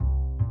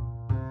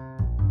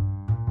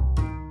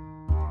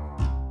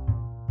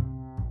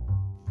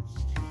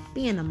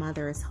Being a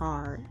mother is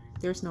hard.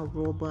 There's no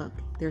rule book,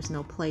 there's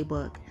no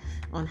playbook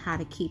on how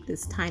to keep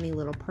this tiny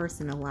little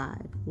person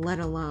alive, let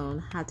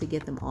alone how to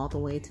get them all the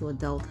way to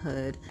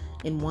adulthood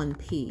in one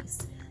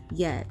piece.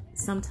 Yet,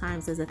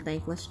 sometimes as a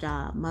thankless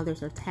job,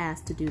 mothers are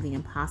tasked to do the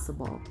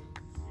impossible.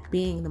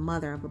 Being the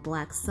mother of a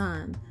black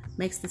son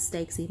makes the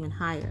stakes even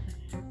higher.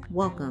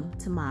 Welcome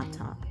to Mob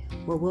Talk,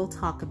 where we'll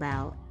talk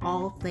about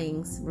all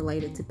things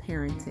related to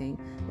parenting,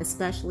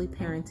 especially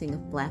parenting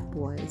of black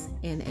boys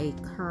in a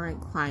current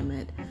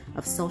climate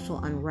of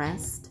social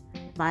unrest,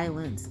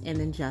 violence, and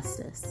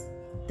injustice.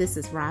 This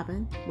is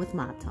Robin with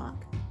Mob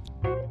Talk.